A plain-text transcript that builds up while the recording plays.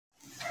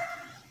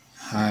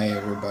Hi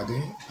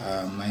everybody,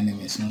 my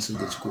name is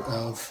Nsugochukwu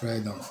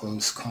Alfred and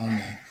folks call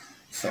me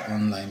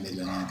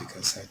TheOnlineMillionaire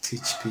because I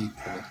teach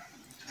people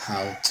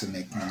how to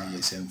make money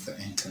using the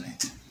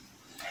internet.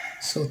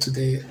 So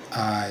today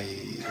I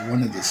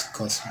want to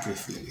discuss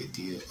briefly with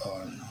you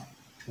on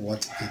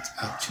what it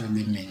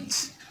actually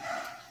means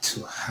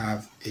to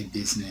have a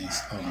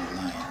business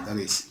online. That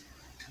is,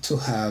 to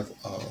have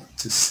or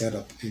to set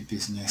up a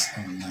business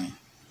online.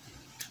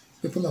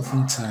 People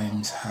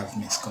oftentimes have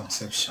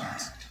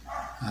misconceptions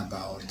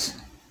about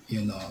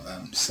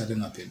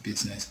setting up a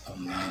business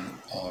online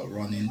or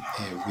running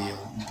a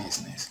real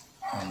business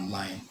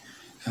online,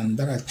 and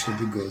that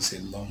actually goes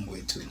a long way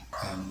to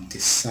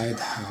decide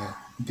how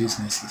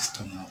businesses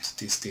turn out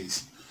these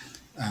days,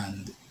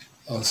 and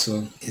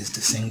also is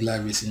the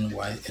singular reason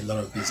why a lot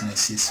of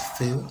businesses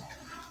fail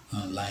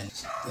online.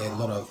 A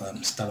lot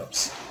of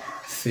startups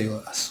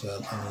fail as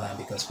well online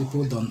because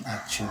people don't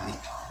actually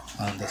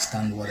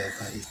understand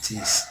whatever it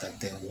is that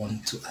they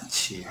want to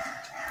achieve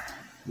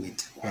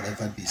with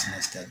whatever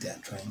business that they are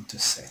trying to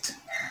set,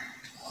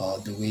 or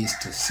the ways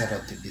to set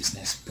up the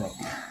business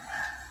properly,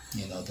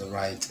 the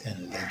right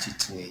and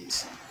legit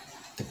ways,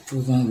 the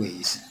proven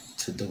ways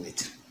to do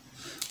it.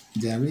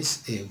 There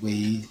is a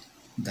way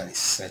that is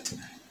certain,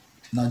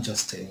 not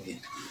just a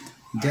way.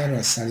 There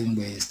are certain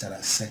ways that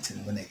are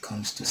certain when it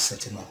comes to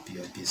setting up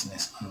your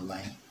business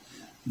online.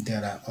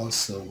 There are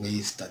also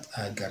ways that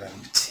are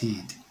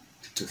guaranteed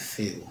to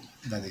fail.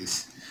 That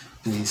is,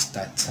 ways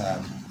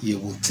that you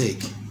will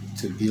take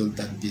to build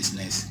that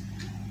business,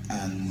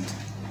 and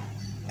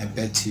I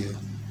bet you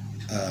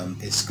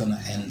it's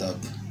gonna end up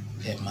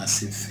a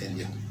massive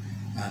failure,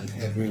 and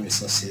every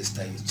resources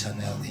that you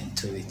channel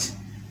into it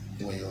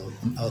will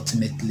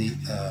ultimately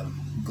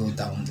go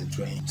down the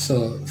drain.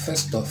 So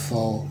first of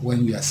all,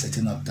 when you are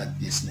setting up that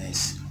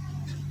business,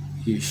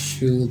 you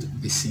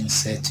should be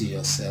sincere to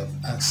yourself.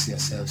 Ask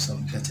yourself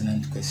some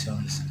pertinent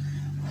questions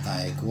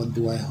like, what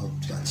do I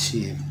hope to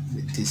achieve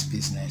with this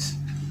business?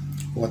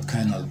 What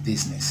kind of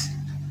business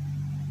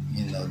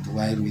do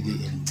I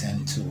really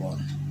intend to run?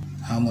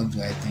 How much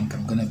do I think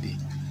I'm gonna be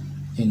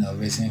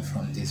raising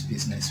from this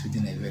business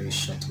within a very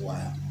short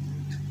while?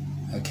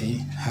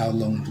 Okay, how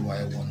long do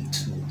I want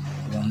to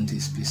run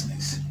this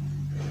business?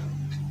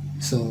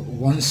 So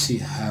once you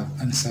have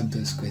answered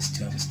those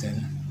questions,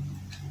 then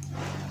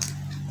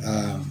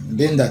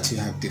being that you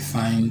have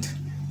defined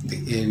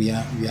the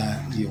area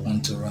where you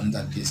want to run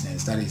that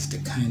business, that is the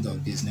kind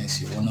of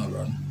business you want to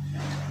run,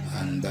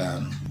 and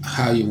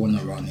how you want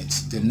to run it,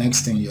 the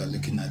next thing you are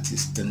looking at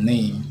is the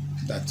name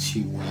that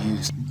you will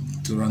use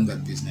to run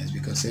that business,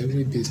 because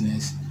every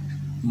business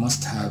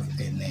must have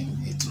a name.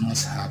 It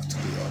must have to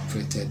be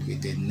operated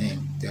with a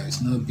name. There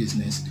is no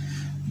business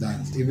that,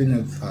 even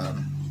if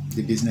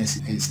the business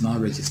is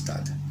not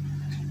registered,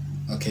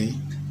 okay,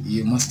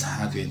 you must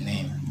have a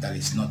name that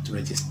is not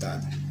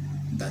registered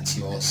that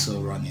you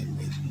also run it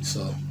with.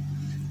 So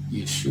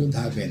you should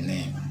have a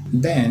name.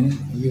 Then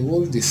you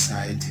will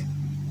decide,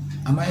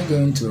 am I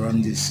going to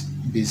run this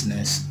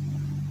business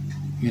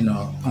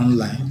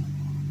online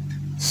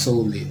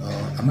solely, or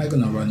am I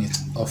going to run it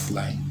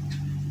offline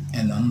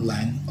and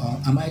online,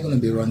 or am I going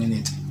to be running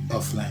it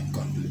offline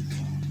completely?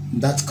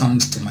 That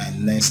comes to my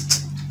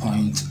next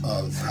point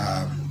of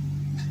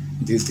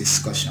this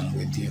discussion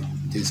with you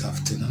this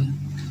afternoon.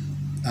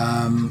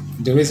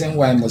 The reason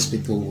why most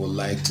people would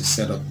like to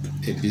set up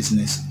a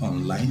business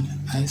online,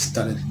 I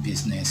started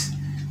business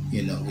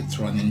with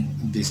running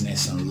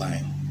business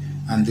online,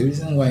 and the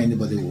reason why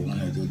anybody will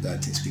want to do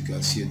that is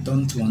because you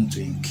don't want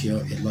to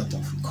incur a lot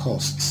of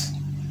costs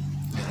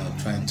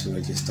trying to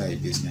register a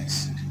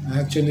business. I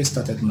actually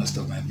started most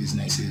of my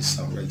businesses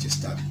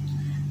unregistered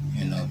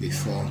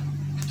before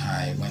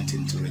I went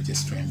into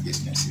registering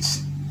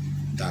businesses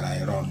that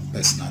I run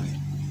personally.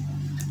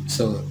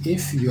 So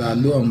if you are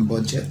low on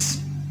budget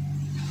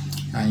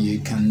and you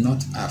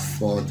cannot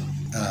afford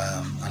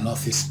an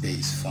office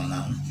space for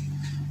now,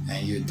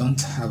 and you don't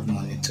have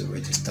money to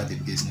register the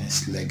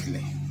business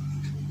legally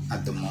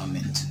at the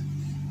moment,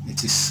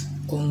 it is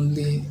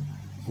only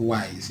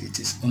wise, it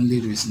is only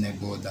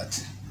reasonable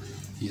that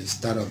you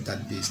start up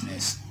that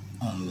business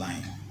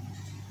online.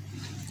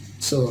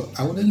 So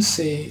I wouldn't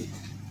say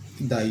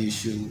that you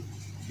should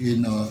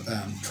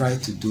try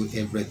to do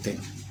everything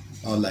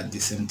all at the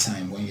same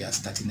time when you are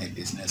starting a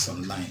business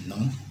online.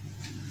 No,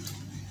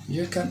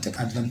 you can take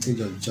advantage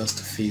of just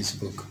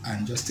Facebook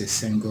and just a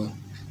single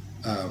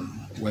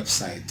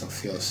website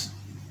of yours.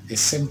 A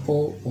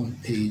simple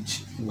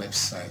one-page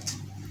website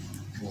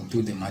will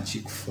do the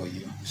magic for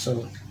you.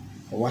 So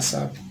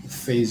WhatsApp,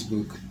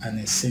 Facebook, and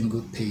a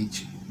single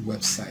page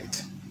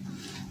website,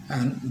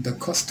 and the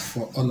cost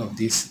for all of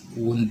this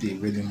won't be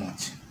really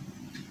much.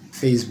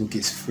 Facebook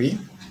is free.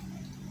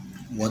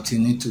 What you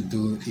need to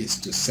do is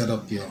to set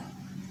up your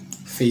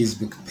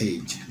Facebook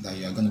page that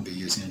you are going to be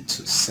using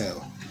to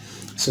sell.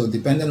 So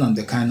depending on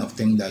the kind of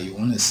thing that you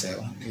want to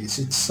sell, is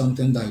it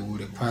something that will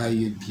require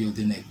you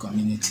building a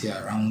community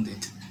around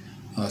it,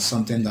 or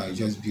something that will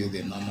just build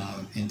a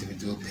normal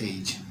individual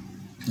page,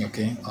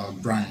 okay, or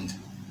brand?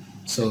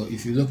 So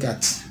if you look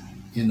at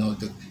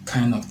the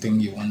kind of thing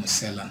you want to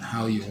sell and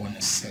how you want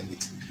to sell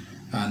it,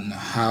 and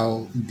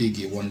how big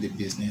you want the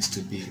business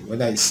to be,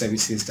 whether it's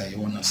services that you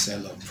want to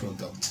sell or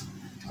product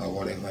or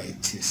whatever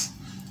it is.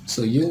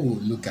 So you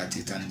will look at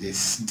it and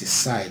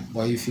decide.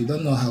 But if you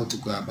don't know how to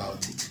go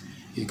about it,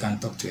 you can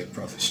talk to a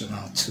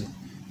professional to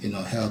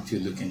help you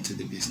look into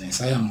the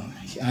business. I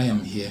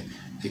am here.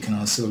 You can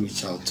also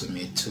reach out to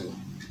me to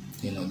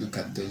look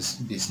at those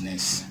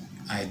business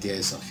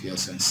ideas of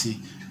yours and see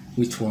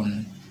which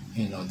one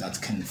that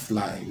can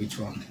fly, which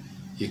one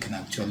you can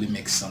actually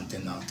make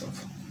something out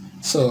of.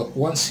 So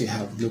once you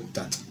have looked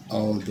at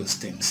all those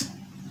things,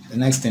 the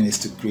next thing is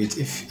to create.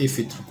 If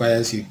it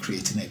requires you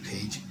creating a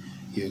page,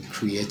 you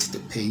create the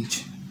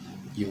page.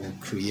 You will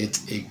create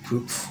a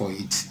group for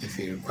it. If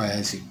it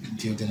requires you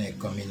building a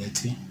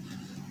community,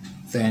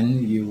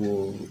 then you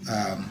will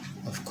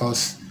of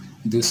course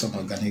be doing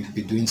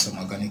some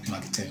organic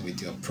marketing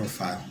with your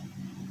profile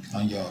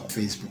on your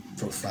Facebook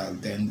profile.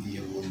 Then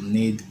you will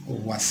need a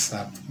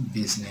WhatsApp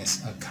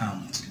business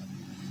account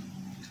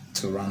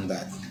to run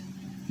that.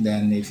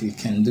 Then if you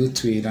can do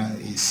Twitter,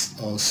 is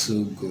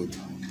also good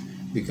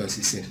because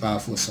it's a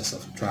powerful source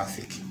of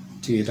traffic,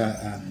 Twitter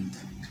and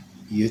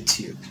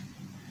YouTube.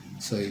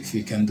 So if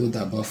you can do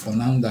that, but for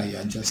now that you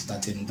are just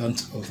starting,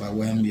 don't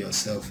overwhelm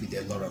yourself with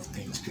a lot of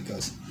things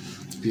because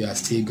you are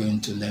still going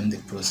to learn the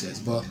process.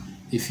 But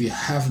if you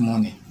have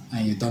money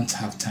and you don't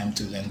have time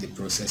to learn the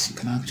process, you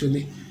can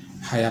actually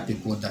hire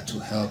people that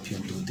will help you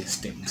do these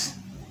things.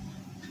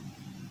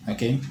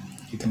 Okay,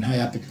 you can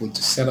hire people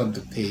to set up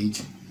the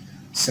page,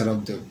 set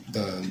up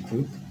the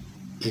group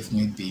if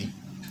need be.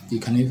 You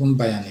can even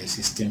buy an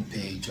existing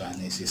page or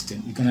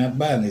you can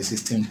buy an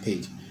existing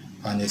page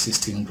or an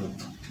existing group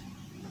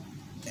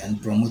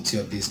and promote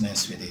your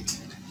business with it.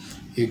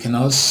 You can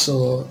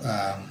also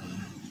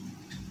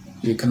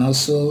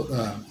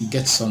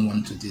get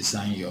someone to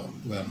design your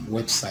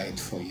website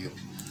for you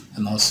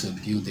and also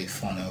build a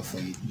funnel for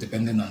you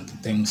depending on the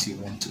things you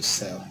want to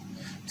sell.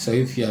 So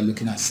if you are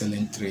looking at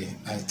selling 3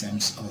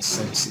 items or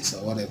services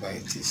or whatever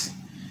it is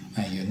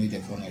and you need a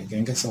funnel, you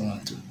can get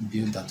someone to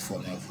build that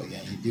funnel for you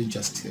and you build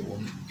just a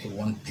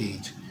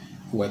one-page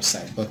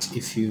website. But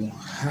if you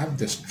have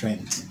the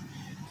strength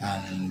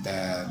and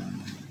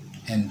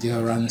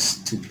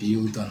endurance to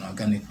build on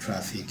organic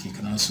traffic, you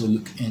can also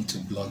look into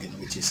blogging,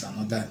 which is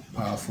another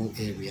powerful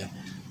area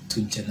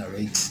to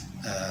generate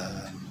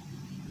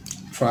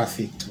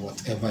traffic to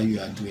whatever you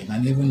are doing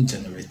and even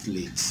generate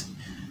leads,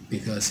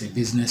 because a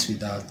business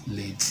without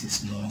leads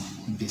is no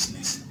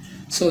business.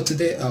 So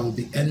today I will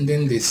be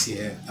ending this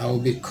here. I will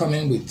be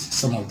coming with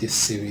some of this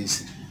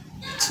series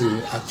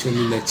to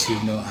actually let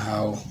you know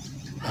how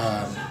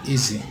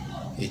easy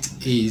it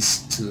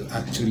is to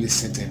actually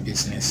set a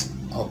business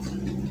up,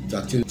 to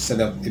actually set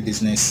up a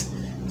business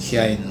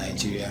here in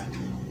Nigeria,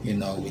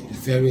 with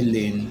very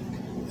lean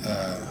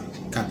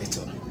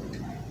capital.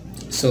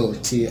 So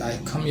till I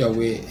come your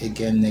way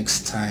again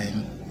next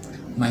time,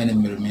 my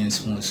name remains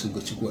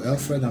Gochukwu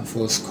Alfred, and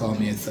folks call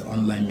me the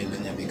Online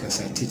Millionaire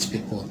because I teach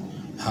people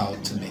how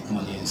to make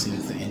money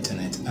using the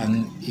internet.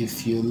 And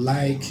if you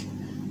like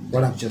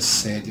what I've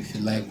just said, if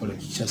you like what I've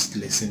just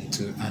listened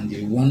to, and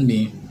you want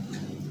me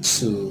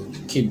to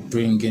keep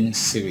bringing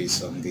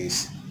series on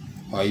this,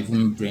 or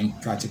even bring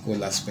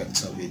practical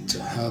aspects of it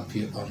to help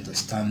you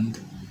understand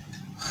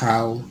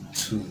how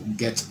to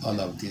get all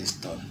of this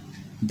done,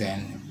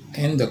 then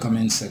in the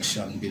comment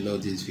section below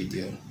this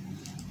video,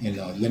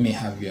 let me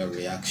have your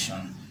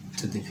reaction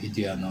to the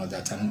video and all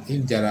that. And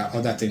if there are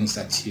other things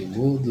that you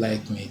would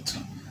like me to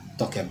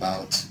talk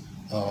about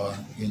or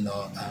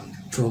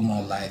throw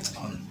more light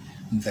on,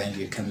 then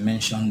you can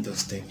mention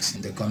those things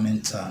in the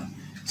comment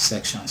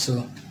section.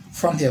 So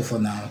from here for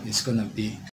now, it's going to be